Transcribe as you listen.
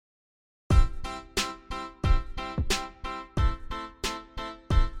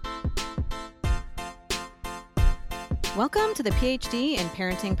Welcome to the PhD in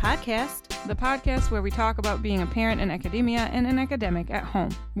Parenting podcast. The podcast where we talk about being a parent in academia and an academic at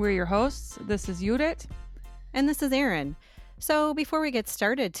home. We're your hosts. This is Judith. And this is Erin. So before we get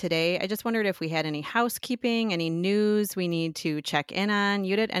started today, I just wondered if we had any housekeeping, any news we need to check in on.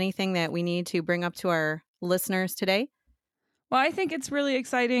 Judith, anything that we need to bring up to our listeners today? Well, I think it's really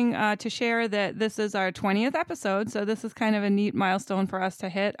exciting to share that this is our 20th episode. So this is kind of a neat milestone for us to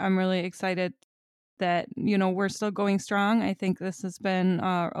hit. I'm really excited that, we're still going strong. I think this has been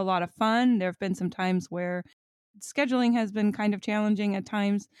a lot of fun. There have been some times where scheduling has been kind of challenging at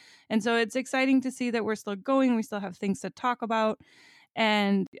times. And so it's exciting to see that we're still going. We still have things to talk about.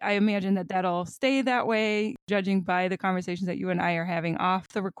 And I imagine that that'll stay that way, judging by the conversations that you and I are having off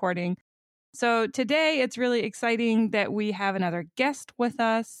the recording. So today it's really exciting that we have another guest with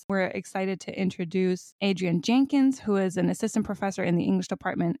us. We're excited to introduce Adrienne Jenkins, who is an assistant professor in the English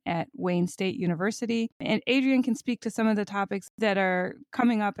department at Wayne State University. And Adrienne can speak to some of the topics that are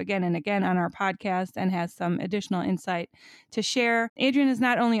coming up again and again on our podcast and has some additional insight to share. Adrienne is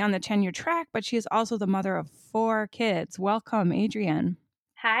not only on the tenure track, but she is also the mother of 4 kids. Welcome, Adrienne.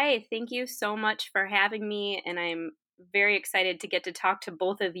 Hi, thank you so much for having me. And I'm very excited to get to talk to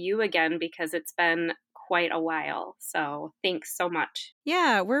both of you again because it's been quite a while. So thanks so much.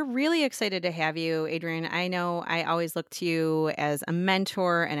 Yeah, we're really excited to have you, Adrienne. I know I always look to you as a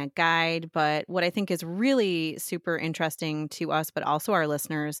mentor and a guide, but what I think is really super interesting to us, but also our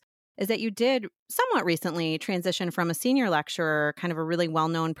listeners, is that you did somewhat recently transition from a senior lecturer, kind of a really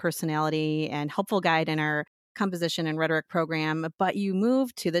well-known personality and helpful guide in our composition and rhetoric program, but you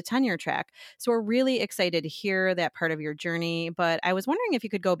moved to the tenure track. So we're really excited to hear that part of your journey. But I was wondering if you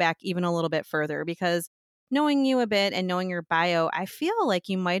could go back even a little bit further, because knowing you a bit and knowing your bio, I feel like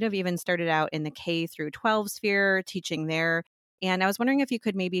you might have even started out in the K through 12 sphere, teaching there. And I was wondering if you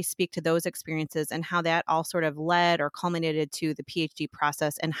could maybe speak to those experiences and how that all sort of led or culminated to the PhD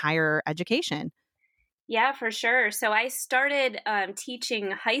process and higher education. Yeah, for sure. So I started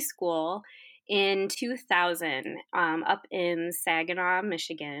teaching high school in 2000 up in Saginaw,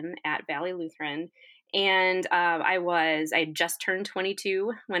 Michigan at Valley Lutheran. And I had just turned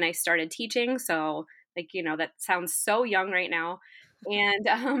 22 when I started teaching. So that sounds so young right now.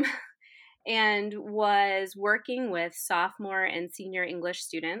 And and was working with sophomore and senior English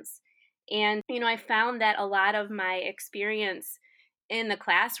students. And, I found that a lot of my experience in the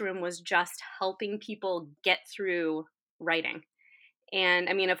classroom was just helping people get through writing. And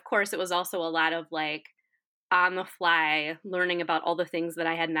of course, it was also a lot of on the fly learning about all the things that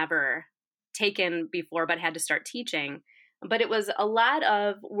I had never taken before, but had to start teaching. But it was a lot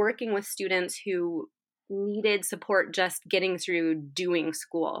of working with students who needed support just getting through doing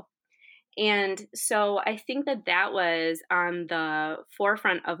school. And so I think that was on the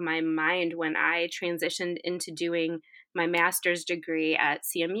forefront of my mind when I transitioned into doing my master's degree at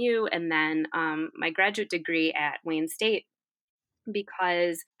CMU and then my graduate degree at Wayne State,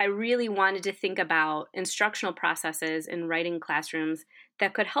 because I really wanted to think about instructional processes in writing classrooms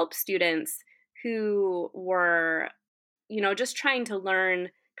that could help students who were, just trying to learn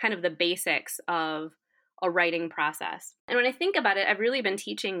kind of the basics of a writing process. And when I think about it, I've really been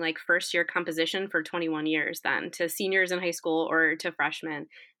teaching first year composition for 21 years then to seniors in high school or to freshmen.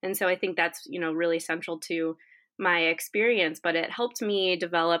 And so I think that's, really central to my experience, but it helped me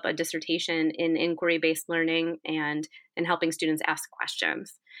develop a dissertation in inquiry-based learning and helping students ask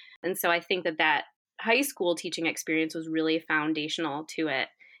questions. And so I think that high school teaching experience was really foundational to it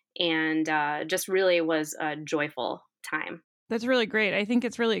and just really was a joyful time. That's really great. I think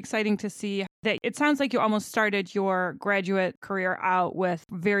it's really exciting to see that it sounds like you almost started your graduate career out with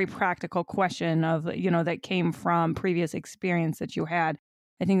a very practical question of, that came from previous experience that you had.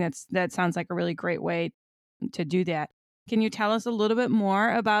 I think that sounds like a really great way to do that. Can you tell us a little bit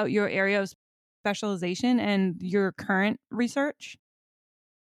more about your area of specialization and your current research?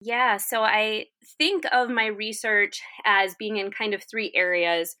 Yeah, so I think of my research as being in kind of 3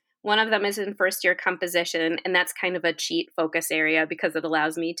 areas. One of them is in first year composition, and that's kind of a cheat focus area because it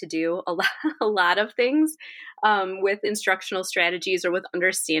allows me to do a lot of things with instructional strategies or with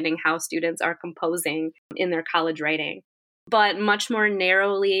understanding how students are composing in their college writing. But much more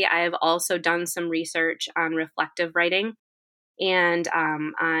narrowly, I have also done some research on reflective writing and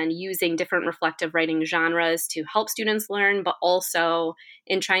on using different reflective writing genres to help students learn, but also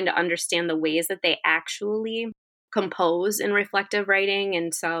in trying to understand the ways that they actually compose in reflective writing.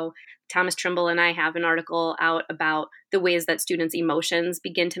 And so Thomas Trimble and I have an article out about the ways that students' emotions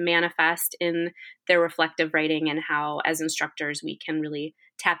begin to manifest in their reflective writing and how, as instructors, we can really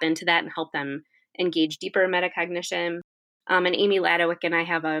tap into that and help them engage deeper metacognition. And Amy Ladowick and I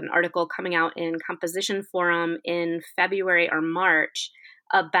have an article coming out in Composition Forum in February or March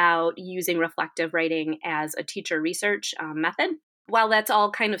about using reflective writing as a teacher research method. While that's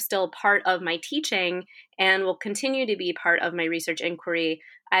all kind of still part of my teaching and will continue to be part of my research inquiry,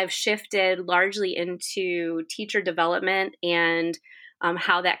 I've shifted largely into teacher development and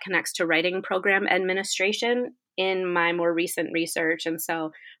how that connects to writing program administration in my more recent research. And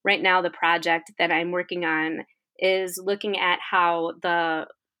so right now, the project that I'm working on is looking at how the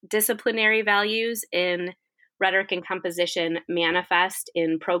disciplinary values in rhetoric and composition manifest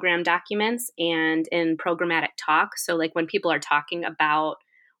in program documents and in programmatic talk. So, like when people are talking about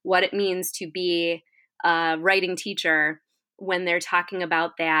what it means to be a writing teacher, when they're talking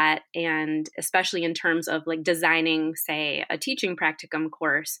about that, and especially in terms of like designing, say, a teaching practicum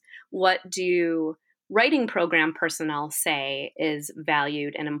course, what do writing program personnel say is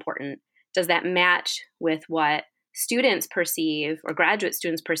valued and important? Does that match with what students perceive or graduate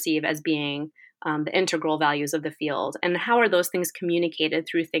students perceive as being the integral values of the field? And how are those things communicated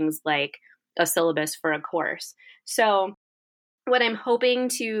through things like a syllabus for a course? So what I'm hoping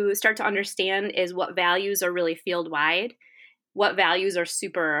to start to understand is what values are really field wide, what values are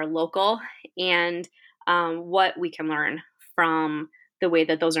super local, and what we can learn from the way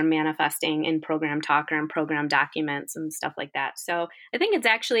that those are manifesting in program talk or in program documents and stuff like that. So I think it's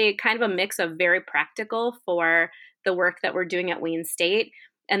actually kind of a mix of very practical for the work that we're doing at Wayne State,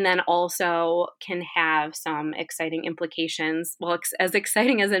 and then also can have some exciting implications. Well, as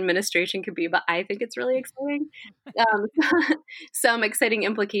exciting as administration could be, but I think it's really exciting. Some exciting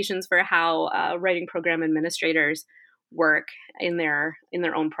implications for how writing program administrators work in their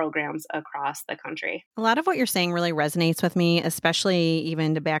own programs across the country. A lot of what you're saying really resonates with me, especially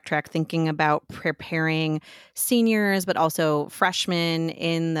even to backtrack thinking about preparing seniors, but also freshmen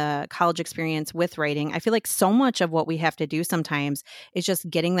in the college experience with writing. I feel like so much of what we have to do sometimes is just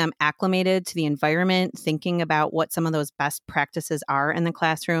getting them acclimated to the environment, thinking about what some of those best practices are in the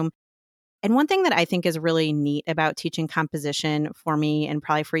classroom. And one thing that I think is really neat about teaching composition for me, and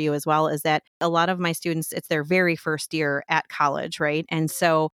probably for you as well, is that a lot of my students, it's their very first year at college, right? And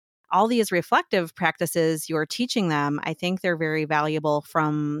so all these reflective practices you're teaching them, I think they're very valuable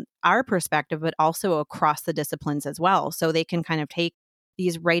from our perspective, but also across the disciplines as well. So they can kind of take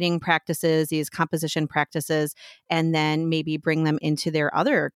these writing practices, these composition practices, and then maybe bring them into their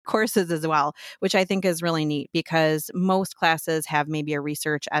other courses as well, which I think is really neat because most classes have maybe a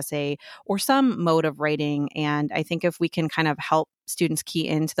research essay or some mode of writing. And I think if we can kind of help students key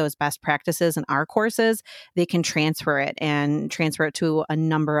into those best practices in our courses, they can transfer it to a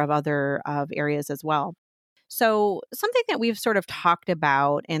number of other areas as well. So, something that we've sort of talked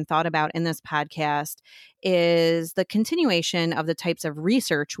about and thought about in this podcast is the continuation of the types of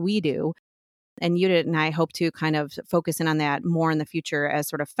research we do. And Judith and I hope to kind of focus in on that more in the future as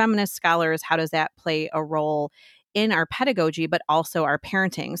sort of feminist scholars. How does that play a role in our pedagogy, but also our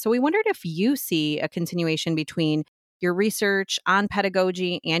parenting? So, we wondered if you see a continuation between your research on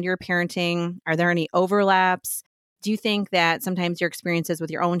pedagogy and your parenting. Are there any overlaps? Do you think that sometimes your experiences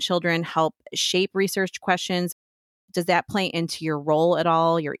with your own children help shape research questions? Does that play into your role at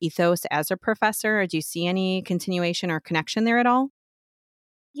all, your ethos as a professor? Or do you see any continuation or connection there at all?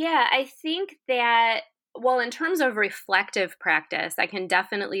 Yeah, I think that, well, in terms of reflective practice, I can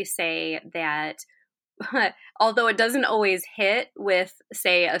definitely say that although it doesn't always hit with,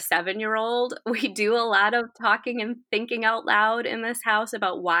 say, a 7-year-old, we do a lot of talking and thinking out loud in this house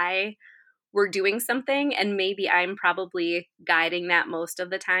about why we're doing something, and maybe I'm probably guiding that most of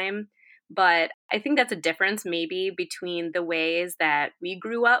the time. But I think that's a difference maybe between the ways that we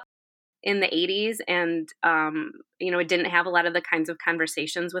grew up in the 80s and I didn't have a lot of the kinds of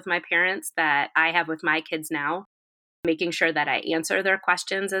conversations with my parents that I have with my kids now, making sure that I answer their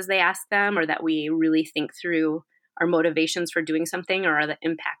questions as they ask them, or that we really think through our motivations for doing something or the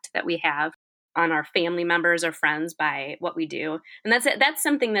impact that we have on our family members or friends by what we do. And that's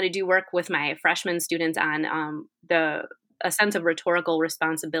something that I do work with my freshman students on, a sense of rhetorical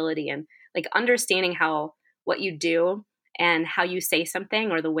responsibility and like understanding how what you do and how you say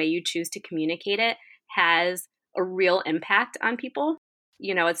something or the way you choose to communicate it has a real impact on people.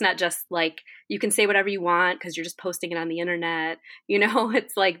 It's not just like you can say whatever you want because you're just posting it on the internet.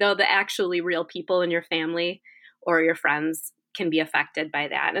 It's like though the actually real people in your family or your friends can be affected by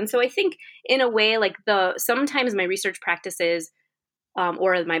that. And so I think in a way, like sometimes my research practices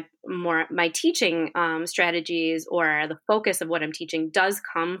or my teaching strategies or the focus of what I'm teaching does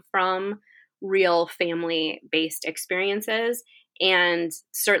come from real family-based experiences. And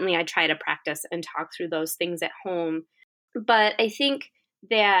certainly I try to practice and talk through those things at home. But I think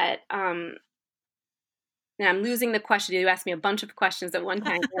that And I'm losing the question. You asked me a bunch of questions at one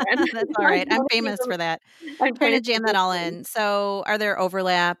time. That's all right. I'm famous for that. I'm Trying trying to to jam that all in. So, are there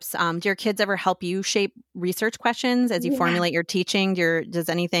overlaps? Do your kids ever help you shape research questions as you Yeah. formulate your teaching? Does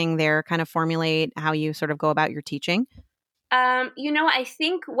anything there kind of formulate how you sort of go about your teaching? I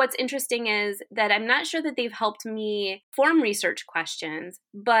think what's interesting is that I'm not sure that they've helped me form research questions,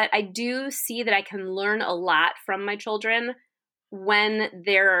 but I do see that I can learn a lot from my children when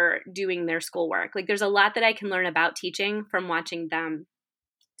they're doing their schoolwork. Like there's a lot that I can learn about teaching from watching them.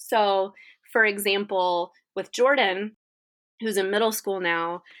 So, for example, with Jordan, who's in middle school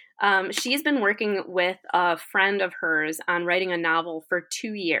now, she's been working with a friend of hers on writing a novel for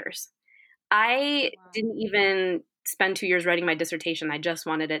 2 years. I didn't even spend 2 years writing my dissertation. I just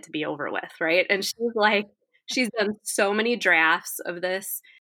wanted it to be over with, right? And she's done so many drafts of this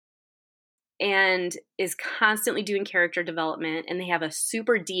and is constantly doing character development. And they have a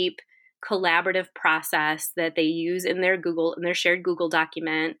super deep collaborative process that they use in their shared Google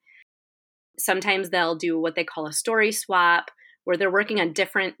document. Sometimes they'll do what they call a story swap, where they're working on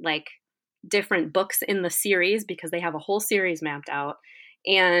different books in the series because they have a whole series mapped out,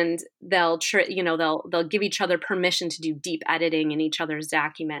 and they'll give each other permission to do deep editing in each other's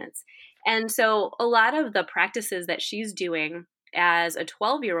documents. And so a lot of the practices that she's doing as a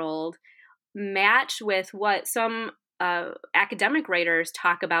 12-year-old match with what some academic writers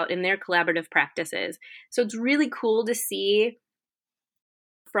talk about in their collaborative practices. So it's really cool to see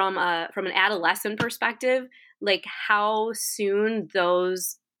from an adolescent perspective, like how soon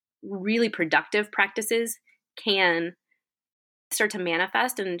those really productive practices can start to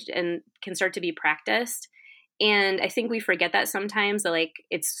manifest and can start to be practiced. And I think we forget that sometimes, that like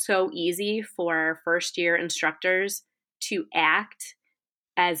it's so easy for first year instructors to act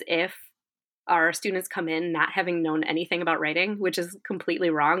as if our students come in not having known anything about writing, which is completely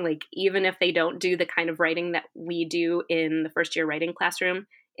wrong. Like even if they don't do the kind of writing that we do in the first year writing classroom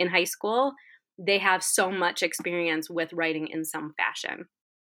in high school, they have so much experience with writing in some fashion,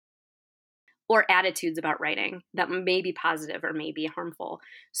 or attitudes about writing that may be positive or may be harmful.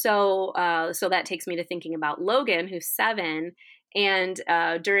 So that takes me to thinking about Logan, who's 7. And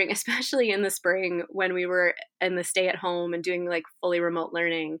especially in the spring when we were in the stay at home and doing like fully remote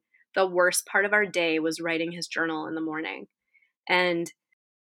learning, the worst part of our day was writing his journal in the morning. And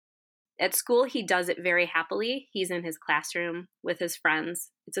at school, he does it very happily. He's in his classroom with his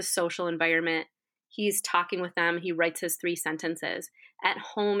friends. It's a social environment. He's talking with them. He writes his 3 sentences. At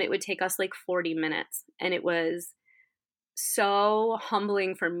home, it would take us like 40 minutes. And it was so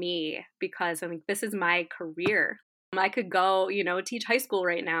humbling for me because I'm like, this is my career. I could go, teach high school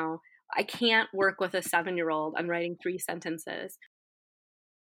right now. I can't work with a 7-year-old on writing 3 sentences.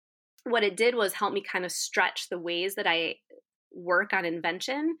 What it did was help me kind of stretch the ways that I work on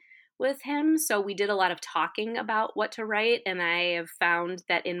invention with him. So we did a lot of talking about what to write. And I have found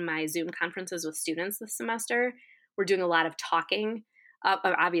that in my Zoom conferences with students this semester, we're doing a lot of talking.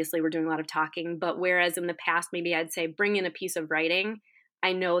 Obviously, we're doing a lot of talking, but whereas in the past, maybe I'd say bring in a piece of writing,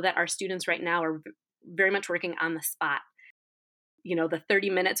 I know that our students right now are very much working on the spot. The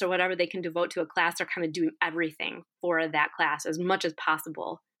 30 minutes or whatever they can devote to a class, they're kind of doing everything for that class as much as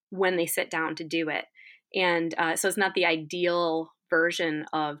possible when they sit down to do it. And so it's not the ideal version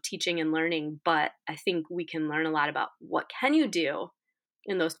of teaching and learning, but I think we can learn a lot about what can you do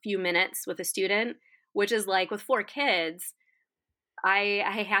in those few minutes with a student, which is like with 4 kids,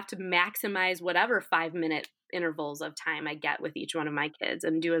 I have to maximize whatever 5-minute intervals of time I get with each one of my kids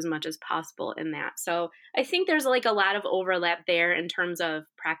and do as much as possible in that. So I think there's like a lot of overlap there in terms of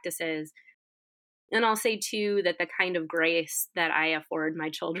practices. And I'll say too that the kind of grace that I afford my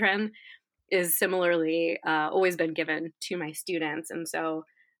children is similarly always been given to my students. And so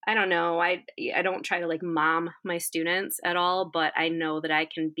I don't know, I don't try to like mom my students at all, but I know that I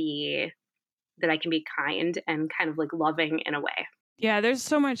can be kind and kind of like loving in a way. Yeah, there's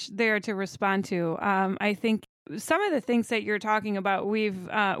so much there to respond to. I think some of the things that you're talking about, we've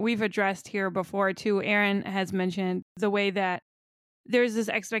addressed here before too. Erin has mentioned the way that there's this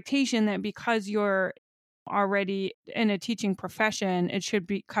expectation that because you're already in a teaching profession, it should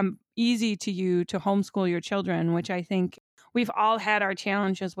become easy to you to homeschool your children, which I think we've all had our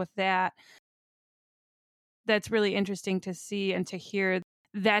challenges with that. That's really interesting to see and to hear.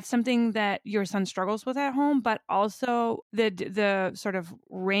 That's something that your son struggles with at home, but also the sort of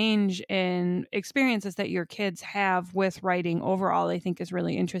range in experiences that your kids have with writing overall, I think is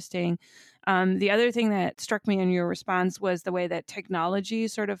really interesting. The other thing that struck me in your response was the way that technology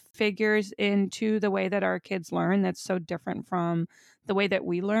sort of figures into the way that our kids learn. That's so different from the way that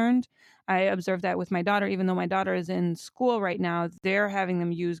we learned. I observed that with my daughter, even though my daughter is in school right now, they're having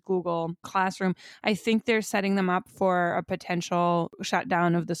them use Google Classroom. I think they're setting them up for a potential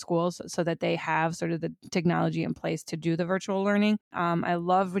shutdown of the schools so that they have sort of the technology in place to do the virtual learning. I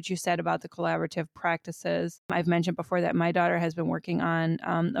love what you said about the collaborative practices. I've mentioned before that my daughter has been working on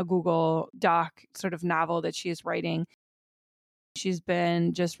a Google Doc sort of novel that she is writing. She's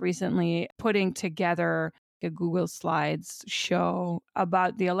been just recently putting together a Google Slides show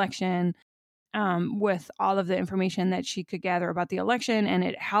about the election, with all of the information that she could gather about the election. And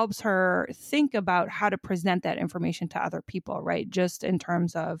it helps her think about how to present that information to other people, right? Just in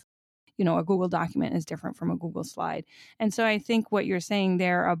terms of, a Google document is different from a Google slide. And so I think what you're saying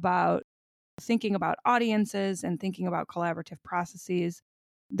there about thinking about audiences and thinking about collaborative processes,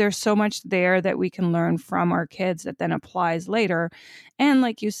 there's so much there that we can learn from our kids that then applies later. And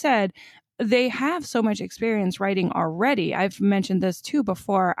like you said, they have so much experience writing already. I've mentioned this too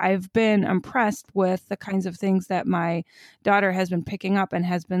before. I've been impressed with the kinds of things that my daughter has been picking up and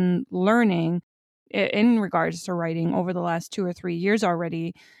has been learning in regards to writing over the last 2 or 3 years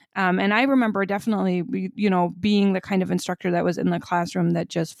already. And I remember definitely, being the kind of instructor that was in the classroom that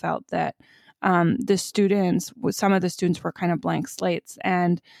just felt that some of the students were kind of blank slates.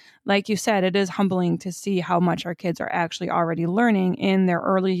 And like you said, it is humbling to see how much our kids are actually already learning in their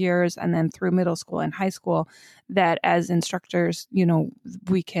early years and then through middle school and high school, that as instructors,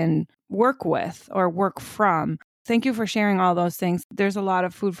 we can work with or work from. Thank you for sharing all those things. There's a lot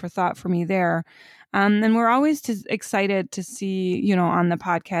of food for thought for me there. And we're always excited to see, on the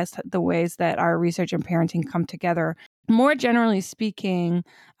podcast, the ways that our research and parenting come together. More generally speaking,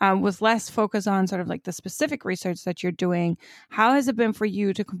 with less focus on sort of like the specific research that you're doing, how has it been for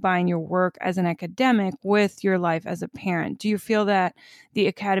you to combine your work as an academic with your life as a parent? Do you feel that the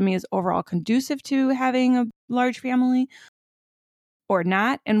academy is overall conducive to having a large family or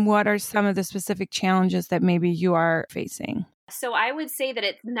not? And what are some of the specific challenges that maybe you are facing? So I would say that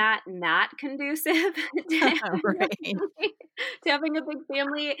it's not conducive to Right. having a big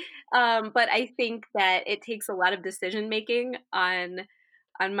family. But I think that it takes a lot of decision making on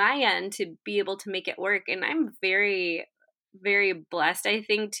my end to be able to make it work. And I'm very, very blessed, I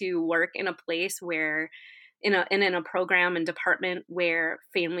think, to work in a place where in a program and department where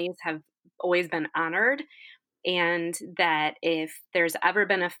families have always been honored, and that if there's ever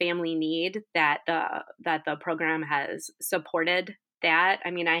been a family need, that the program has supported that. I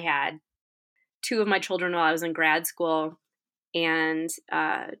mean, I had 2 of my children while I was in grad school, and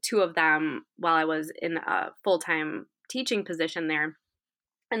 2 of them while I was in a full-time teaching position there.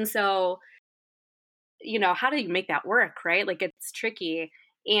 And so, how do you make that work, right? Like, it's tricky.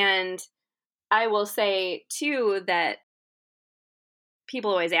 And I will say too that people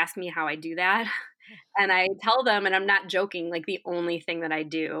always ask me how I do that. And I tell them, and I'm not joking, like the only thing that I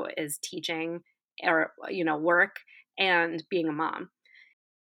do is teaching or, work and being a mom.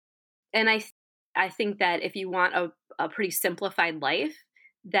 And I think that if you want a pretty simplified life,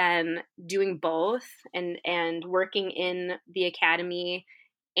 then doing both and working in the academy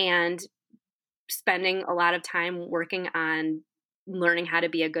and spending a lot of time working on learning how to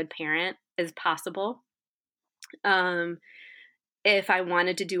be a good parent is possible. If I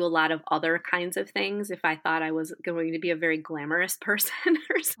wanted to do a lot of other kinds of things, if I thought I was going to be a very glamorous person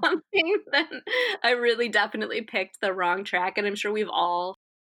or something, then I really definitely picked the wrong track. And I'm sure we've all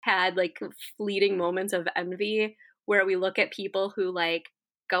had like fleeting moments of envy where we look at people who like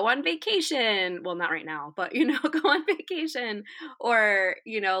go on vacation. Well, not right now, but go on vacation, or,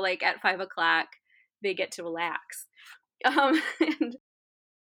 like at 5 o'clock, they get to relax. And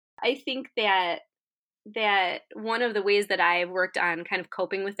I think that one of the ways that I've worked on kind of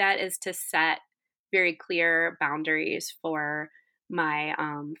coping with that is to set very clear boundaries for my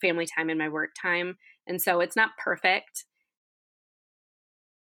family time and my work time. And so it's not perfect.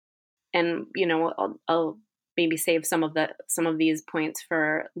 And, I'll maybe save some of these points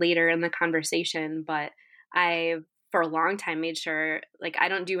for later in the conversation, but I, for a long time, made sure like I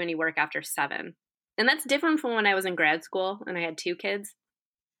don't do any work after 7. And that's different from when I was in grad school and I had 2 kids,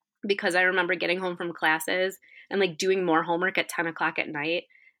 because I remember getting home from classes and like doing more homework at 10 o'clock at night.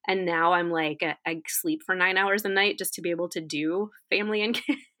 And now I'm like, I sleep for 9 hours a night just to be able to do family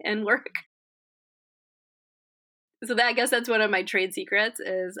and work. So I guess that's one of my trade secrets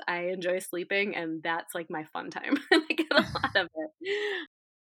is I enjoy sleeping, and that's like my fun time. I get a lot of it.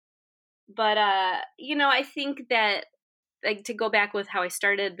 But, I think that, like, to go back with how I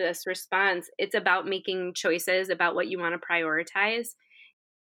started this response, it's about making choices about what you want to prioritize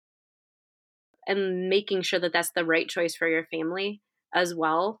and making sure that that's the right choice for your family as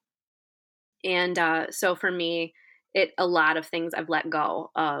well. And so for me, a lot of things I've let go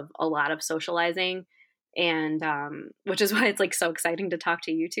of, a lot of socializing, and which is why it's like so exciting to talk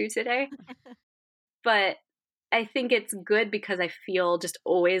to you two today. But I think it's good because I feel just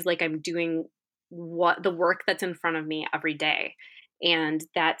always like I'm doing what the work that's in front of me every day. And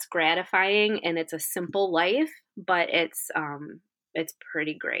that's gratifying, and it's a simple life, but it's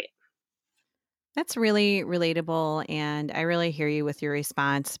pretty great. That's really relatable. And I really hear you with your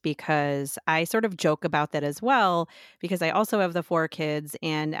response because I sort of joke about that as well, because I also have the 4 kids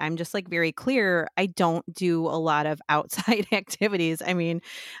and I'm just like very clear. I don't do a lot of outside activities. I mean,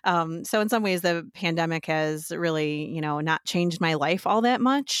 so in some ways, the pandemic has really, not changed my life all that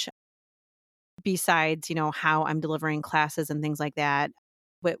much besides, how I'm delivering classes and things like that.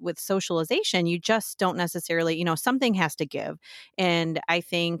 But with socialization, you just don't necessarily, something has to give. And I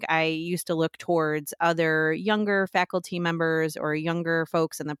think I used to look towards other younger faculty members or younger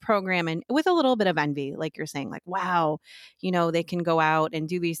folks in the program and with a little bit of envy, like you're saying, like, wow, they can go out and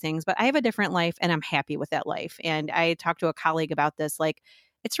do these things. But I have a different life and I'm happy with that life. And I talked to a colleague about this, like,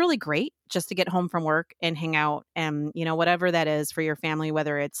 it's really great just to get home from work and hang out and, whatever that is for your family,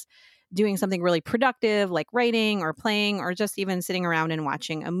 whether it's doing something really productive like writing or playing or just even sitting around and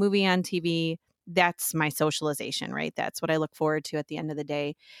watching a movie on TV. That's my socialization, right? That's what I look forward to at the end of the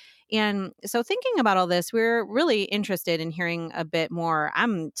day. And so, thinking about all this, we're really interested in hearing a bit more.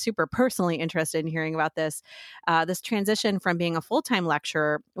 I'm super personally interested in hearing about this transition from being a full-time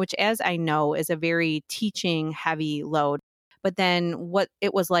lecturer, which, as I know, is a very teaching heavy load. But then what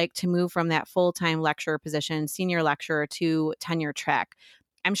it was like to move from that full-time lecturer position, senior lecturer, to tenure track.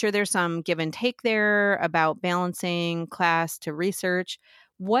 I'm sure there's some give and take there about balancing class to research.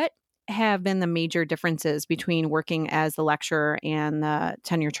 What have been the major differences between working as the lecturer and the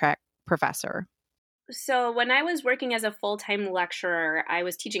tenure track professor? So, when I was working as a full time lecturer, I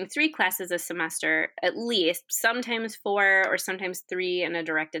was teaching 3 classes a semester, at least, sometimes 4 or sometimes 3 in a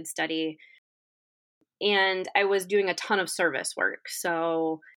directed study. And I was doing a ton of service work.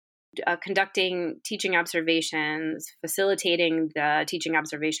 So, conducting teaching observations, facilitating the teaching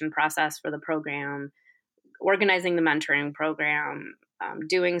observation process for the program, organizing the mentoring program,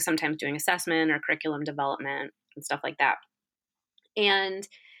 sometimes doing assessment or curriculum development and stuff like that. And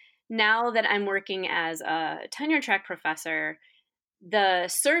now that I'm working as a tenure track professor, the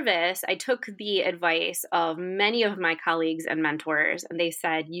service, I took the advice of many of my colleagues and mentors, and they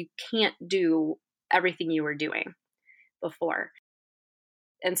said, you can't do everything you were doing before.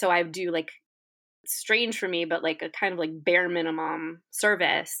 And so I do like, strange for me, but like a kind of like bare minimum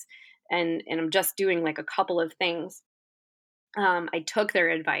service. And I'm just doing like a couple of things. I took their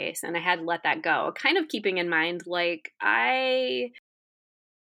advice and I had to let that go, kind of keeping in mind, like, I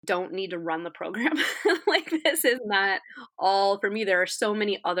don't need to run the program. Like, this is not all for me. There are so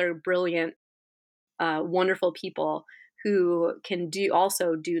many other brilliant, wonderful people who can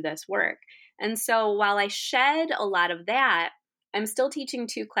also do this work. And so while I shed a lot of that, I'm still teaching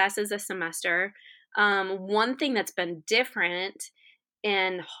 2 classes a semester. One thing that's been different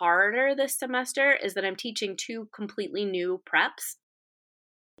and harder this semester is that I'm teaching 2 completely new preps.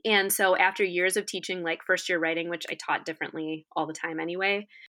 And so after years of teaching like first year writing, which I taught differently all the time anyway,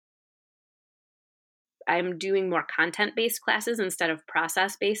 I'm doing more content-based classes instead of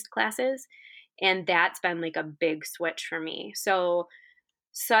process-based classes. And that's been like a big switch for me. So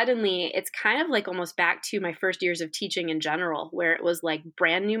suddenly it's kind of like almost back to my first years of teaching in general, where it was like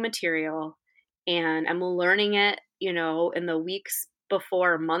brand new material and I'm learning it, in the weeks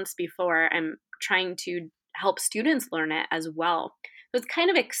before, months before. I'm trying to help students learn it as well. So it's kind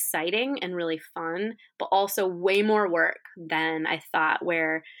of exciting and really fun, but also way more work than I thought,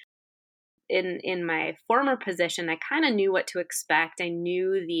 where in my former position, I kind of knew what to expect. I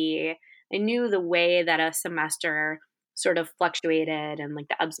knew the way that a semester sort of fluctuated and like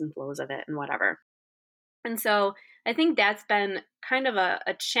the ebbs and flows of it and whatever. And so I think that's been kind of a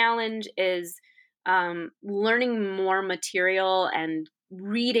challenge, is learning more material and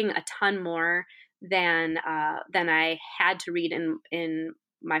reading a ton more than I had to read in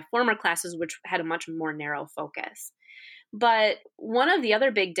my former classes, which had a much more narrow focus. But one of the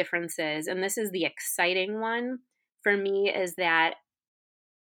other big differences, and this is the exciting one for me, is that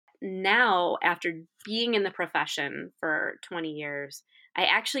now, after being in the profession for 20 years, I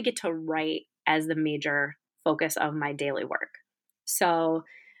actually get to write as the major focus of my daily work. So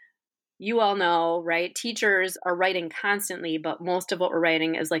you all know, right? Teachers are writing constantly, but most of what we're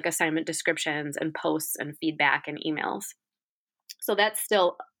writing is like assignment descriptions and posts and feedback and emails. So that's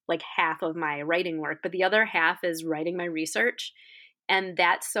still like half of my writing work, but the other half is writing my research. And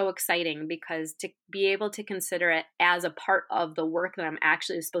that's so exciting, because to be able to consider it as a part of the work that I'm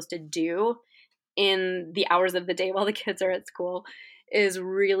actually supposed to do in the hours of the day while the kids are at school is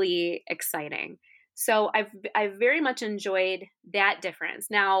really exciting. So I've very much enjoyed that difference.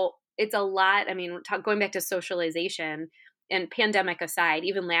 Now, it's a lot. I mean, going back to socialization and pandemic aside,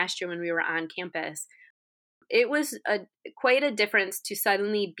 even last year when we were on campus, it was quite a difference to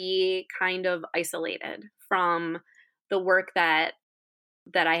suddenly be kind of isolated from the work that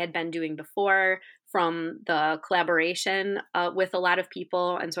I had been doing before, from the collaboration with a lot of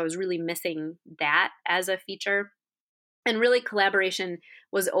people. And so I was really missing that as a feature. And really, collaboration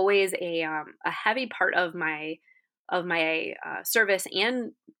was always a heavy part of my service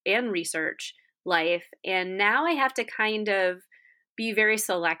and research life. And now I have to kind of be very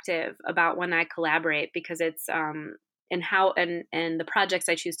selective about when I collaborate, because it's and how and the projects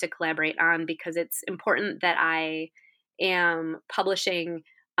I choose to collaborate on, because it's important that I am publishing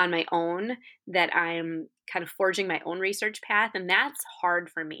on my own, that I'm kind of forging my own research path, and that's hard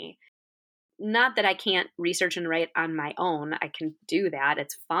for me. Not that I can't research and write on my own. I can do that.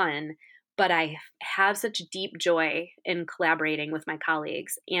 It's fun. But I have such deep joy in collaborating with my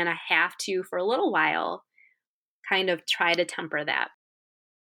colleagues. And I have to, for a little while, kind of try to temper that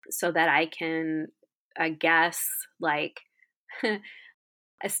so that I can, I guess, like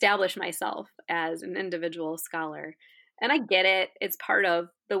establish myself as an individual scholar. And I get it. It's part of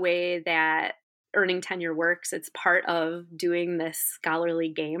the way that earning tenure works. It's part of doing this scholarly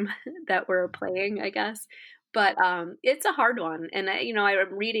game that we're playing, I guess. But it's a hard one. And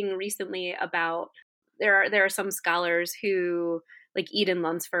I'm reading recently about there are some scholars who, like Eden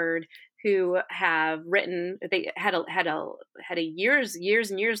Lunsford, who have written. They had a years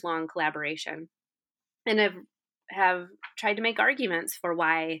and years long collaboration, and have tried to make arguments for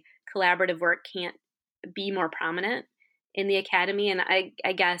why collaborative work can't be more prominent in the academy. And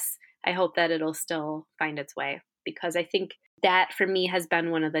I guess I hope that it'll still find its way, because I think that for me has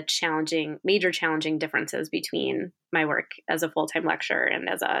been one of the major challenging differences between my work as a full-time lecturer and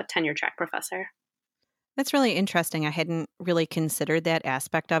as a tenure track professor. That's really interesting. I hadn't really considered that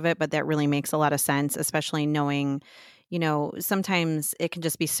aspect of it, but that really makes a lot of sense, especially knowing, sometimes it can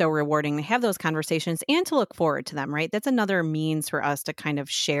just be so rewarding to have those conversations and to look forward to them, right? That's another means for us to kind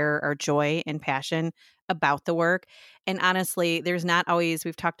of share our joy and passion about the work. And honestly, there's not always,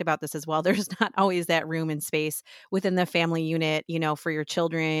 we've talked about this as well, there's not always that room and space within the family unit, for your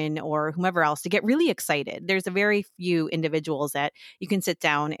children or whomever else to get really excited. There's a very few individuals that you can sit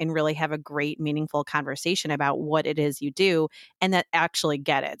down and really have a great, meaningful conversation about what it is you do and that actually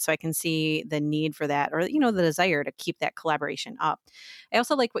get it. So I can see the need for that, or, the desire to keep that collaboration up. I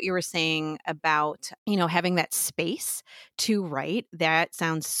also like what you were saying about, having that space to write. That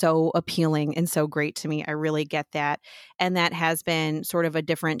sounds so appealing and so great to me. I really get that. And that has been sort of a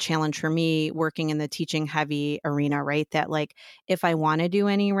different challenge for me working in the teaching heavy arena, right? That like, if I want to do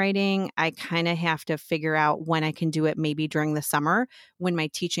any writing, I kind of have to figure out when I can do it, maybe during the summer when my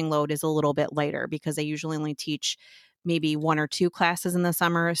teaching load is a little bit lighter, because I usually only teach maybe 1 or 2 classes in the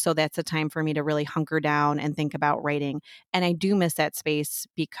summer. So that's a time for me to really hunker down and think about writing. And I do miss that space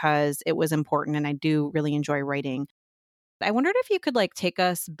because it was important and I do really enjoy writing. I wondered if you could take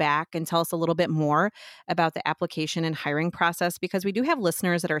us back and tell us a little bit more about the application and hiring process, because we do have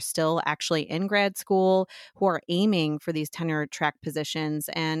listeners that are still actually in grad school who are aiming for these tenure track positions.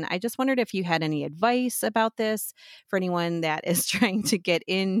 And I just wondered if you had any advice about this for anyone that is trying to get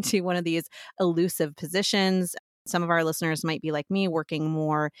into one of these elusive positions. Some of our listeners might be like me, working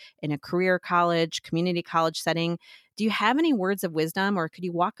more in a career college, community college setting. Do you have any words of wisdom, or could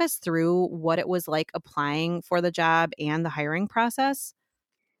you walk us through what it was like applying for the job and the hiring process?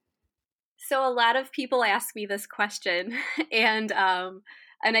 So a lot of people ask me this question, and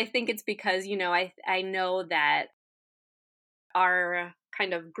I think it's because I know that our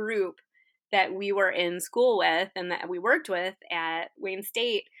kind of group that we were in school with and that we worked with at Wayne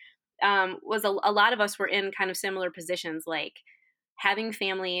State was a lot of us were in kind of similar positions, like having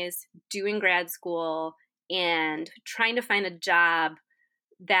families, doing grad school, and trying to find a job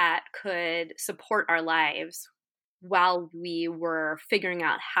that could support our lives while we were figuring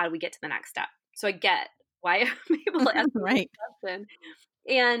out how do we get to the next step. So I get why people ask me Right. this question.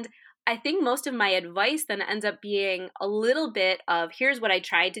 And I think most of my advice then ends up being a little bit of here's what I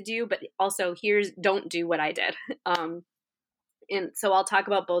tried to do, but also here's don't do what I did. And so I'll talk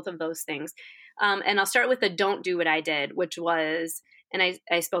about both of those things. And I'll start with the don't do what I did, which was, and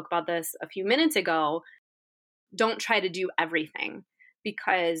I spoke about this a few minutes ago, don't try to do everything,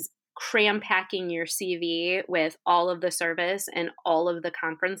 because cram packing your CV with all of the service and all of the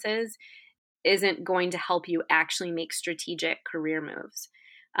conferences isn't going to help you actually make strategic career moves.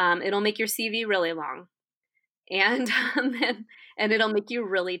 It'll make your CV really long, and and it'll make you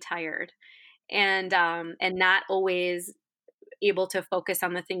really tired. and not always able to focus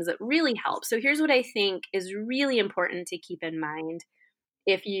on the things that really help. So here's what I think is really important to keep in mind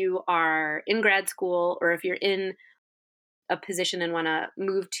if you are in grad school or if you're in a position and want to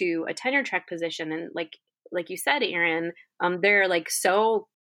move to a tenure track position. And like you said, Erin, they're like so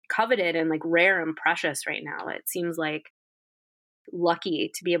coveted and like rare and precious right now. It seems like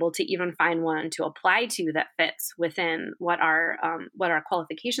lucky to be able to even find one to apply to that fits within what our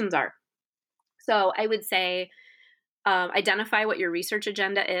qualifications are. So I would say identify what your research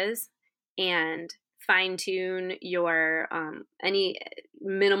agenda is and fine tune your any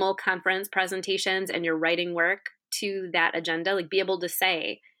minimal conference presentations and your writing work to that agenda. Like be able to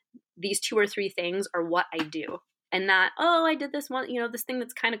say these 2 or 3 things are what I do, and not, oh, I did this one, this thing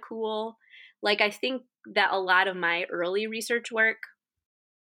that's kind of cool. Like I think that a lot of my early research work,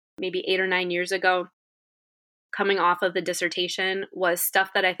 maybe 8 or 9 years ago, coming off of the dissertation, was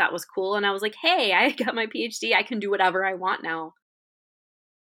stuff that I thought was cool. And I was like, hey, I got my PhD. I can do whatever I want now.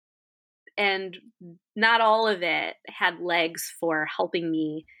 And not all of it had legs for helping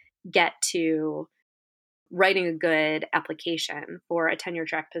me get to writing a good application for a tenure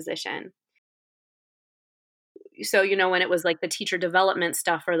track position. So, when it was like the teacher development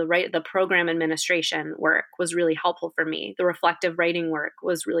stuff or the program administration work was really helpful for me. The reflective writing work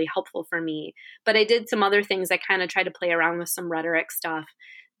was really helpful for me. But I did some other things. I kind of tried to play around with some rhetoric stuff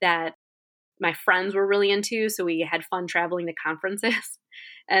that my friends were really into. So we had fun traveling to conferences.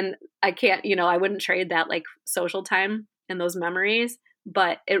 And I can't, I wouldn't trade that like social time and those memories,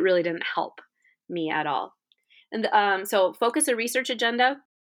 but it really didn't help me at all. And so focus a research agenda.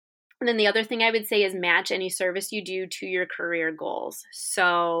 And then the other thing I would say is match any service you do to your career goals.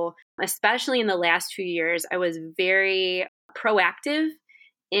 So especially in the last few years, I was very proactive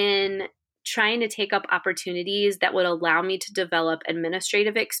in trying to take up opportunities that would allow me to develop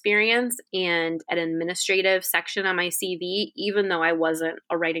administrative experience and an administrative section on my CV, even though I wasn't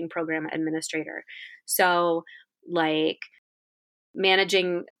a writing program administrator. So like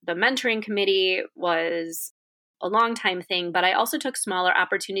managing the mentoring committee was a long time thing, but I also took smaller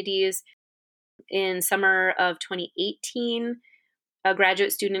opportunities. In summer of 2018, a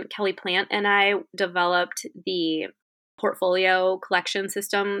graduate student, Kelly Plant, and I developed the portfolio collection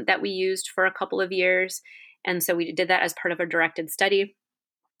system that we used for a couple of years. And so we did that as part of a directed study.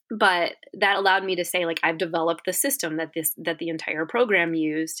 But that allowed me to say, like, I've developed the system that the entire program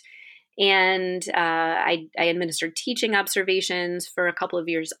used. And I administered teaching observations for a couple of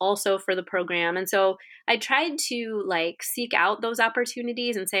years also for the program. And so I tried to like seek out those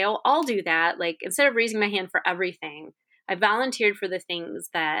opportunities and say, oh, I'll do that. Like instead of raising my hand for everything, I volunteered for the things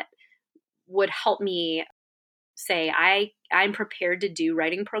that would help me say, I'm prepared to do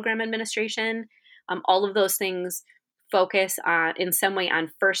writing program administration. All of those things focus on in some way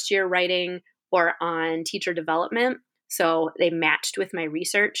on first year writing or on teacher development. So they matched with my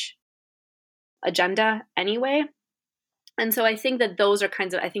research agenda anyway. And so I think that those are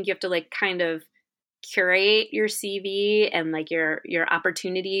I think you have to like kind of curate your CV and like your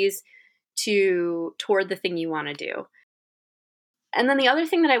opportunities toward the thing you want to do. And then the other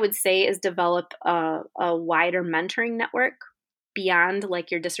thing that I would say is develop a wider mentoring network beyond like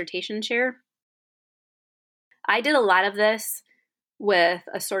your dissertation chair. I did a lot of this with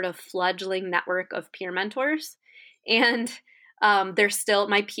a sort of fledgling network of peer mentors, and they're still,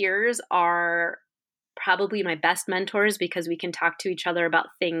 my peers are probably my best mentors because we can talk to each other about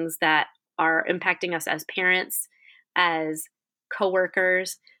things that are impacting us as parents, as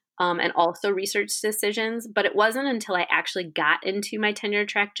coworkers, and also research decisions. But it wasn't until I actually got into my tenure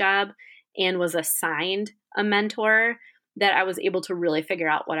track job and was assigned a mentor that I was able to really figure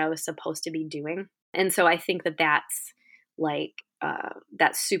out what I was supposed to be doing. And so I think that that's like,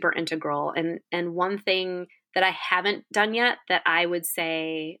 that's super integral. And one thing that I haven't done yet that I would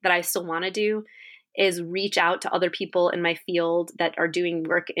say that I still want to do is reach out to other people in my field that are doing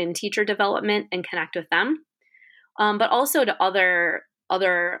work in teacher development and connect with them. But also to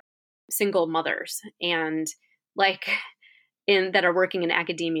other single mothers and like that are working in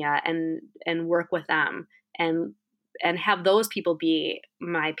academia and work with them and have those people be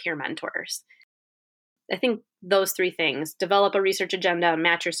my peer mentors. I think those 3 things, develop a research agenda,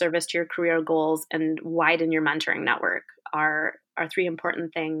 match your service to your career goals, and widen your mentoring network are 3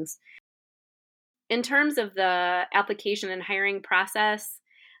 important things. In terms of the application and hiring process,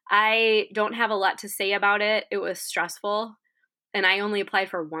 I don't have a lot to say about it. It was stressful, and I only applied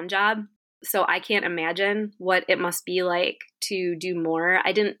for 1 job, so I can't imagine what it must be like to do more.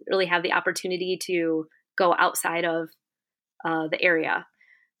 I didn't really have the opportunity to go outside of the area.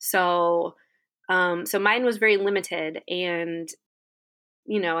 So mine was very limited, and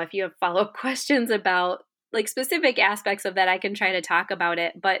if you have follow-up questions about like specific aspects of that, I can try to talk about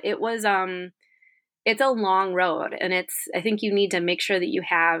it. But it's a long road, and I think you need to make sure that you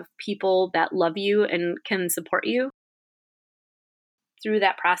have people that love you and can support you through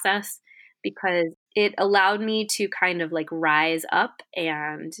that process, because it allowed me to kind of like rise up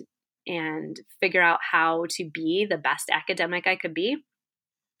and figure out how to be the best academic I could be.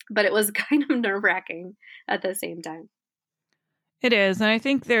 But it was kind of nerve-wracking at the same time. It is, and I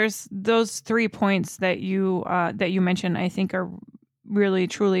think there's those 3 points that you mentioned. I think are really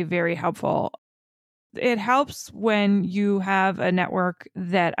truly very helpful. It helps when you have a network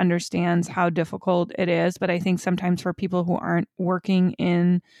that understands how difficult it is, but I think sometimes for people who aren't working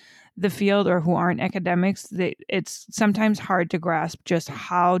in the field or who aren't academics, it's sometimes hard to grasp just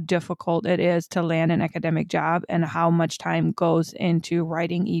how difficult it is to land an academic job and how much time goes into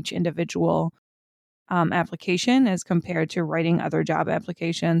writing each individual application as compared to writing other job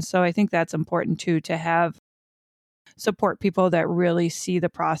applications. So I think that's important too, to have support people that really see the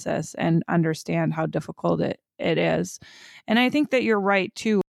process and understand how difficult it is. And I think that you're right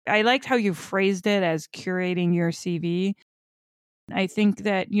too. I liked how you phrased it as curating your CV. I think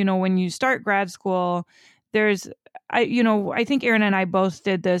that, when you start grad school, I think Erin and I both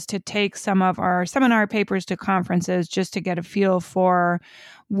did this to take some of our seminar papers to conferences just to get a feel for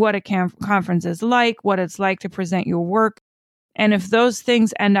what a conference is like, what it's like to present your work. And if those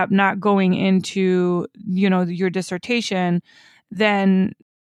things end up not going into, your dissertation, then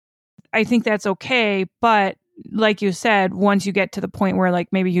I think that's okay. But like you said, once you get to the point where like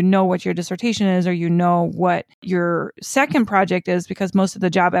maybe you know what your dissertation is or you know what your second project is, because most of the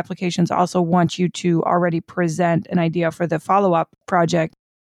job applications also want you to already present an idea for the follow-up project,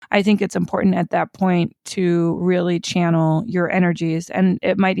 I think it's important at that point to really channel your energies. And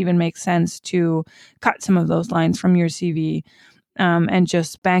it might even make sense to cut some of those lines from your CV and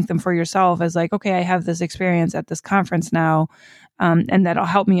just bank them for yourself as like, okay, I have this experience at this conference now. And that'll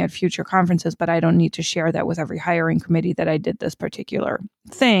help me at future conferences, but I don't need to share that with every hiring committee that I did this particular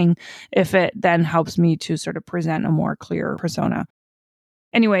thing if it then helps me to sort of present a more clear persona.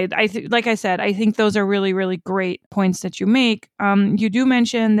 Anyway, like I said, I think those are really, really great points that you make. You do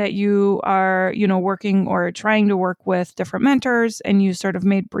mention that you are, working or trying to work with different mentors, and you sort of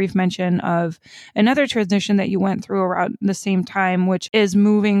made brief mention of another transition that you went through around the same time, which is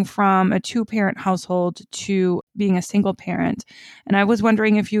moving from a 2-parent household to being a single parent. And I was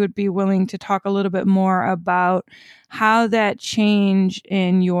wondering if you would be willing to talk a little bit more about how that change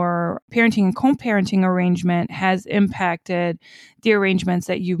in your parenting and co-parenting arrangement has impacted the arrangements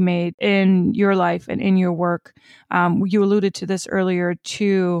that you've made in your life and in your work. You alluded to this earlier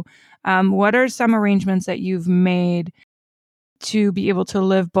too. What are some arrangements that you've made to be able to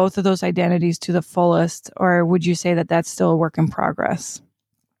live both of those identities to the fullest? Or would you say that that's still a work in progress?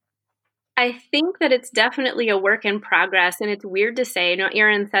 I think that it's definitely a work in progress. And it's weird to say,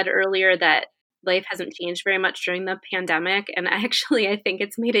 Erin said earlier that life hasn't changed very much during the pandemic. And I think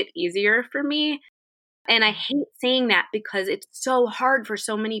it's made it easier for me. And I hate saying that because it's so hard for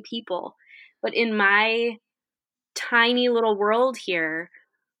so many people. But in my tiny little world here,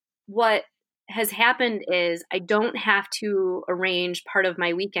 what has happened is I don't have to arrange part of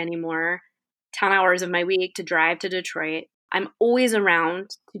my week anymore, 10 hours of my week to drive to Detroit. I'm always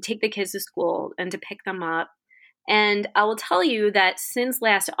around to take the kids to school and to pick them up. And I will tell you that since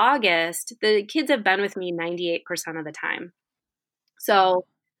last August, the kids have been with me 98% of the time. So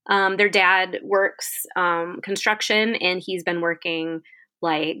their dad works construction, and he's been working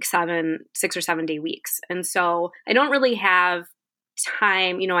like 6 or 7 day weeks. And so I don't really have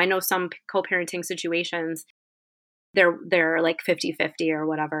time. I know some co-parenting situations, they're like 50-50 or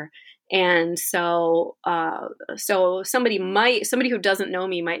whatever. And so somebody who doesn't know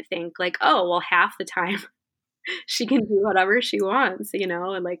me might think like, oh, well, half the time she can do whatever she wants,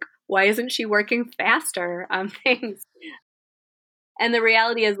 and like, why isn't she working faster on things? And the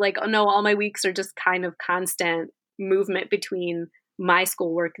reality is like, oh no, all my weeks are just kind of constant movement between my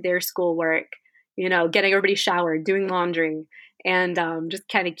schoolwork, their schoolwork, getting everybody showered, doing laundry, and just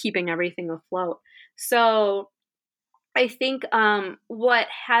kind of keeping everything afloat. So I think what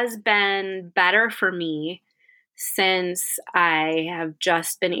has been better for me since I have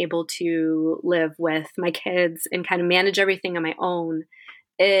just been able to live with my kids and kind of manage everything on my own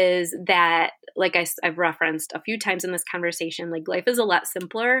is that, like I've referenced a few times in this conversation, like life is a lot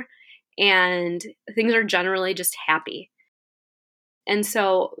simpler and things are generally just happy. And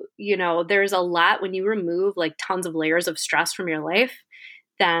so, there's a lot when you remove like tons of layers of stress from your life,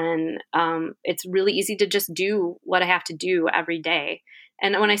 then it's really easy to just do what I have to do every day.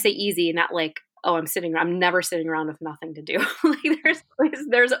 And when I say easy, not like I'm never sitting around with nothing to do. Like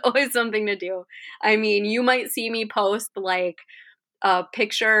there's always something to do. I mean, you might see me post like a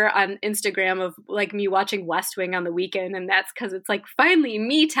picture on Instagram of like me watching West Wing on the weekend, and that's because it's like finally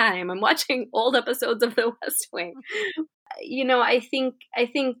me time. I'm watching old episodes of the West Wing. I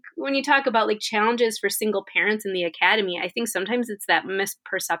think when you talk about like challenges for single parents in the academy, I think sometimes it's that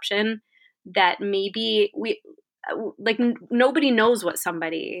misperception that maybe nobody knows what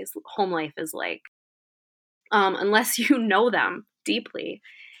somebody's home life is like unless you know them deeply.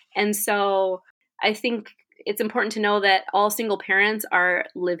 And so I think it's important to know that all single parents are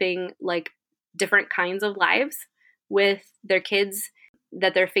living like different kinds of lives with their kids,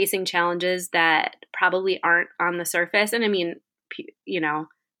 that they're facing challenges that probably aren't on the surface. And I mean,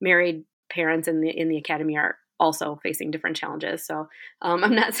 married parents in the academy are also facing different challenges. So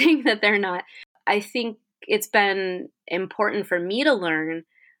I'm not saying that they're not. I think it's been important for me to learn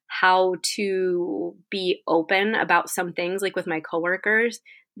how to be open about some things, like with my coworkers,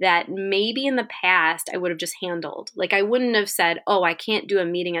 that maybe in the past I would have just handled. Like I wouldn't have said, oh, I can't do a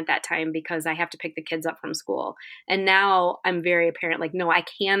meeting at that time because I have to pick the kids up from school. And now I'm very apparent, like, no, I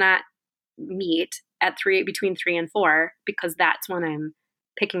cannot meet at between 3 and 4 because that's when I'm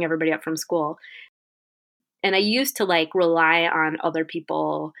picking everybody up from school. And I used to like rely on other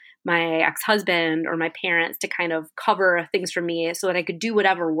people, my ex-husband or my parents, to kind of cover things for me so that I could do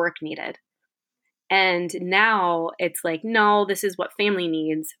whatever work needed. And now it's like, no, this is what family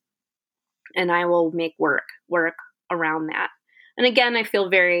needs. And I will make work around that. And again, I feel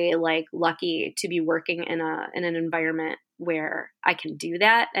very like lucky to be working in an environment where I can do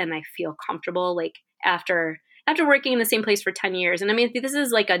that. And I feel comfortable like after working in the same place for 10 years. And I mean, this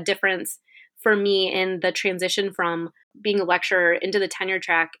is like a difference for me in the transition from being a lecturer into the tenure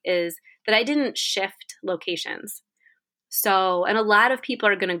track, is that I didn't shift locations. So, and a lot of people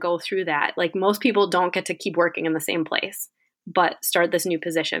are going to go through that. Like most people don't get to keep working in the same place, but start this new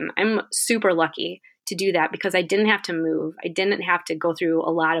position. I'm super lucky to do that because I didn't have to move. I didn't have to go through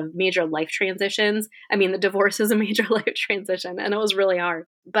a lot of major life transitions. I mean, the divorce is a major life transition and it was really hard,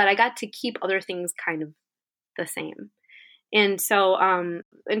 but I got to keep other things kind of the same. And so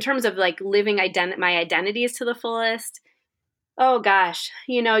in terms of like living my identities to the fullest, oh gosh,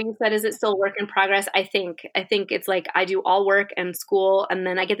 you said, is it still a work in progress? I think it's like I do all work and school, and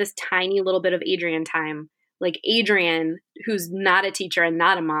then I get this tiny little bit of Adrienne time. Like Adrienne, who's not a teacher and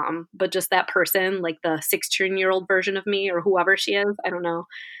not a mom, but just that person, like the 16-year-old version of me or whoever she is, I don't know.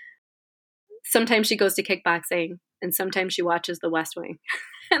 Sometimes she goes to kickboxing and sometimes she watches The West Wing.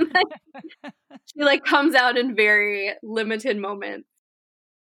 And then she like comes out in very limited moments.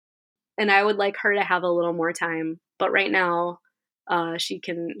 And I would like her to have a little more time. But right now, she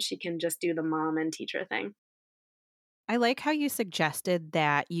can just do the mom and teacher thing. I like how you suggested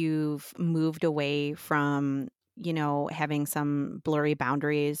that you've moved away from, having some blurry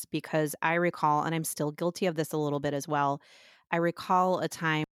boundaries, because I recall, and I'm still guilty of this a little bit as well, I recall a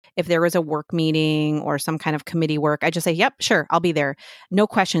time if there was a work meeting or some kind of committee work, I just say, yep, sure, I'll be there. No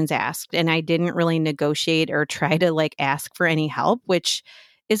questions asked. And I didn't really negotiate or try to like ask for any help, which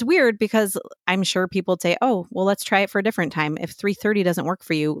is weird because I'm sure people would say, oh, well, let's try it for a different time. If 3:30 doesn't work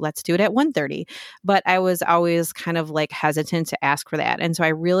for you, let's do it at 1:30. But I was always kind of like hesitant to ask for that. And so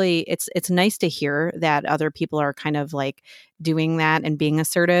it's nice to hear that other people are kind of like doing that and being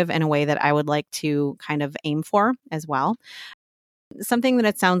assertive in a way that I would like to kind of aim for as well. Something that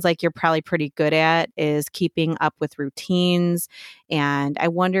it sounds like you're probably pretty good at is keeping up with routines. And I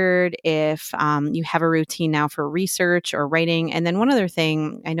wondered if you have a routine now for research or writing. And then one other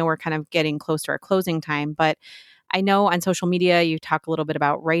thing, I know we're kind of getting close to our closing time, but I know on social media you talk a little bit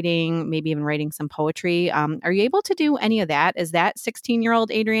about writing, maybe even writing some poetry. Are you able to do any of that? Is that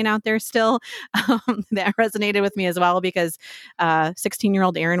 16-year-old Adrienne out there still? That resonated with me as well, because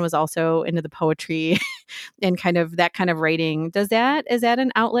 16-year-old Erin was also into the poetry and kind of that kind of writing. Is that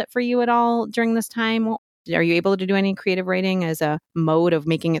an outlet for you at all during this time? Are you able to do any creative writing as a mode of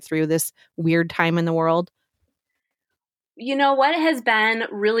making it through this weird time in the world? What has been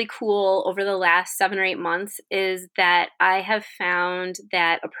really cool over the last 7 or 8 months is that I have found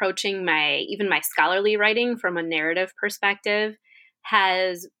that approaching my scholarly writing from a narrative perspective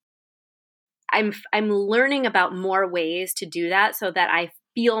I'm learning about more ways to do that so that I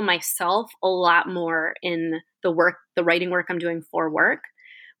feel myself a lot more in the writing work I'm doing for work,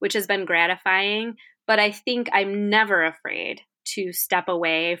 which has been gratifying. But I think I'm never afraid to step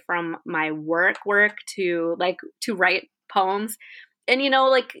away from my work to write poems. And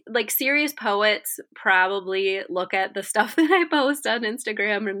like serious poets probably look at the stuff that I post on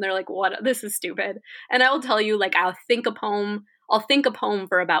Instagram and they're like, what, this is stupid. And I will tell you, like, I'll think a poem, I'll think a poem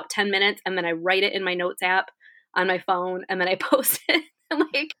for about 10 minutes and then I write it in my notes app on my phone and then I post it.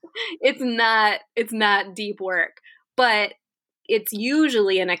 Like, it's not deep work, but it's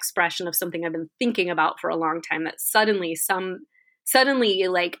usually an expression of something I've been thinking about for a long time that suddenly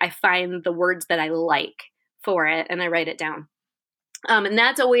like I find the words that I like for it and I write it down. And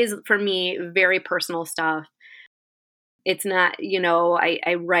that's always for me very personal stuff. It's not,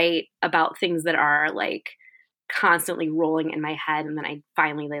 I write about things that are like constantly rolling in my head and then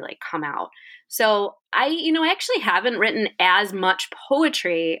they like come out. So I actually haven't written as much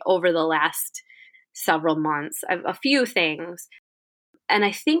poetry over the last several months. I've a few things. And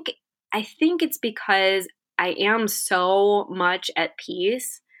I think it's because I am so much at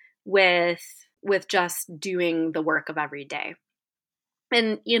peace with just doing the work of every day.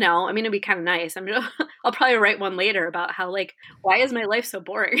 And, it'd be kind of nice. I'll probably write one later about how, like, why is my life so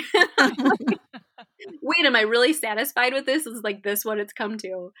boring? Wait, am I really satisfied with this? Is like this what it's come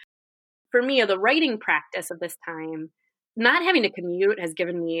to? For me, the writing practice of this time, not having to commute has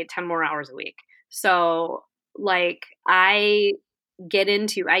given me 10 more hours a week. So, like, I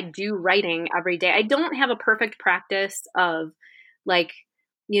do writing every day. I don't have a perfect practice of, like,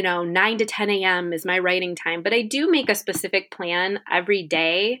 9 to 10 a.m. is my writing time. But I do make a specific plan every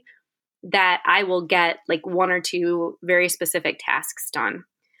day that I will get like one or two very specific tasks done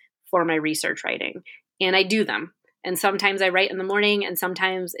for my research writing. And I do them. And sometimes I write in the morning and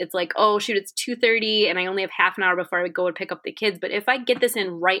sometimes it's like, oh, shoot, it's 2:30 and I only have half an hour before I go and pick up the kids. But if I get this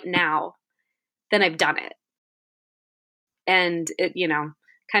in right now, then I've done it. And it,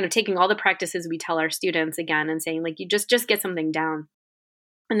 kind of taking all the practices we tell our students again and saying like, you just get something down.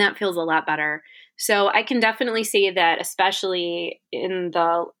 And that feels a lot better. So I can definitely say that, especially in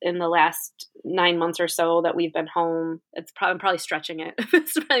the last 9 months or so that we've been home, I'm probably stretching it.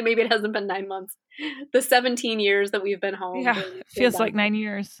 Maybe it hasn't been 9 months. The 17 years that we've been home. Yeah, it feels like 9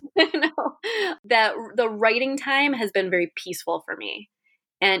 years. I know. That the writing time has been very peaceful for me.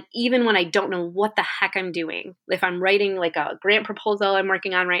 And even when I don't know what the heck I'm doing, if I'm writing like a grant proposal I'm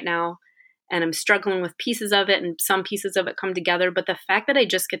working on right now, and I'm struggling with pieces of it and some pieces of it come together. But the fact that I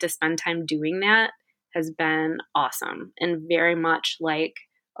just get to spend time doing that has been awesome and very much like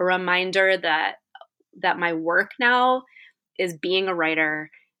a reminder that my work now is being a writer.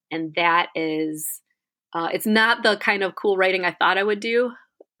 And that is, it's not the kind of cool writing I thought I would do.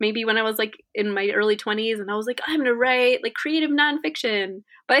 Maybe when I was like in my early 20s and I was like, I'm going to write like creative nonfiction,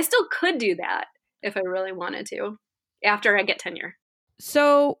 but I still could do that if I really wanted to after I get tenure.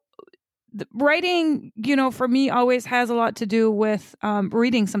 So writing, for me always has a lot to do with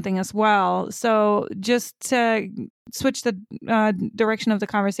reading something as well. So just to switch the direction of the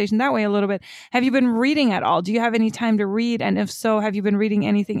conversation that way a little bit, have you been reading at all? Do you have any time to read? And if so, have you been reading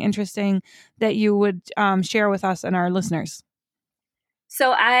anything interesting that you would share with us and our listeners?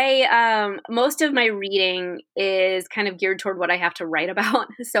 So most of my reading is kind of geared toward what I have to write about.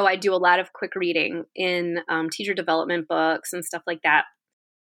 So I do a lot of quick reading in teacher development books and stuff like that.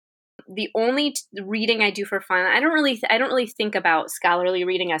 The only reading I do for fun, I don't really think about scholarly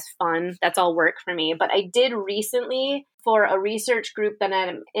reading as fun. That's all work for me. But I did recently, for a research group that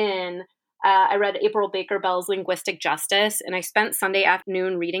I'm in, I read April Baker Bell's Linguistic Justice, and I spent Sunday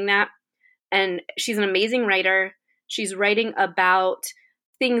afternoon reading that. And she's an amazing writer. She's writing about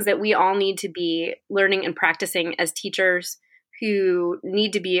things that we all need to be learning and practicing as teachers who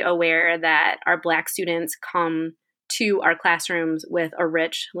need to be aware that our Black students come to our classrooms with a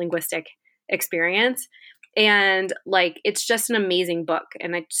rich linguistic experience. And like, it's just an amazing book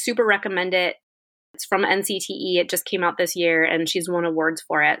and I super recommend it. It's from NCTE. It just came out this year and she's won awards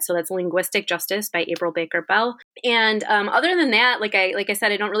for it. So that's Linguistic Justice by April Baker Bell. And other than that, like I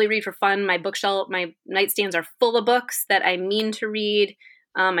said, I don't really read for fun. My bookshelf, my nightstands are full of books that I mean to read.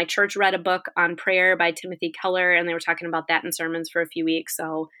 My church read a book on prayer by Timothy Keller, and they were talking about that in sermons for a few weeks.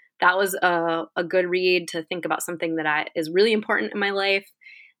 So that was a good read to think about something that is really important in my life.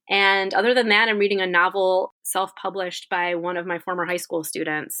 And other than that, I'm reading a novel self-published by one of my former high school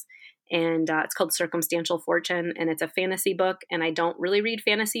students. And it's called Circumstantial Fortune. And it's a fantasy book. And I don't really read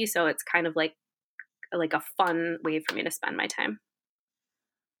fantasy. So it's kind of like a fun way for me to spend my time.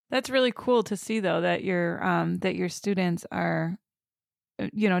 That's really cool to see, though, that your students are,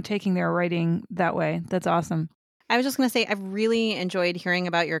 taking their writing that way. That's awesome. I was just going to say, I've really enjoyed hearing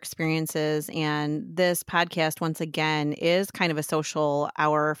about your experiences, and this podcast, once again, is kind of a social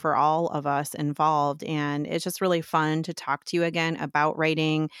hour for all of us involved, and it's just really fun to talk to you again about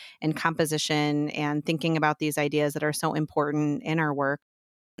writing and composition and thinking about these ideas that are so important in our work.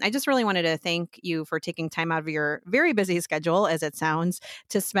 I just really wanted to thank you for taking time out of your very busy schedule, as it sounds,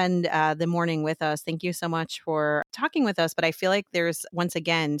 to spend the morning with us. Thank you so much for talking with us. But I feel like there's, once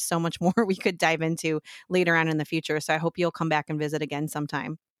again, so much more we could dive into later on in the future. So I hope you'll come back and visit again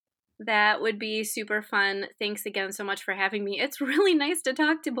sometime. That would be super fun. Thanks again so much for having me. It's really nice to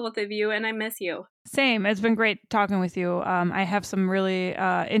talk to both of you, and I miss you. Same. It's been great talking with you. I have some really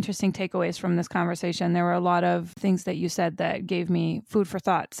interesting takeaways from this conversation. There were a lot of things that you said that gave me food for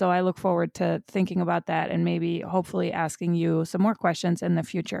thought. So I look forward to thinking about that and maybe hopefully asking you some more questions in the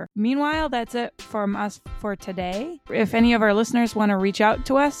future. Meanwhile, that's it from us for today. If any of our listeners want to reach out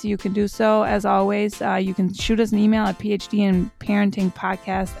to us, you can do so. As always, you can shoot us an email at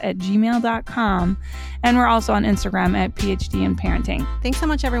phdinparentingpodcast@gmail.com. And we're also on Instagram at PhDinParenting. Thanks so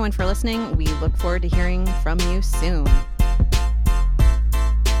much, everyone, for listening. We look forward to hearing from you soon.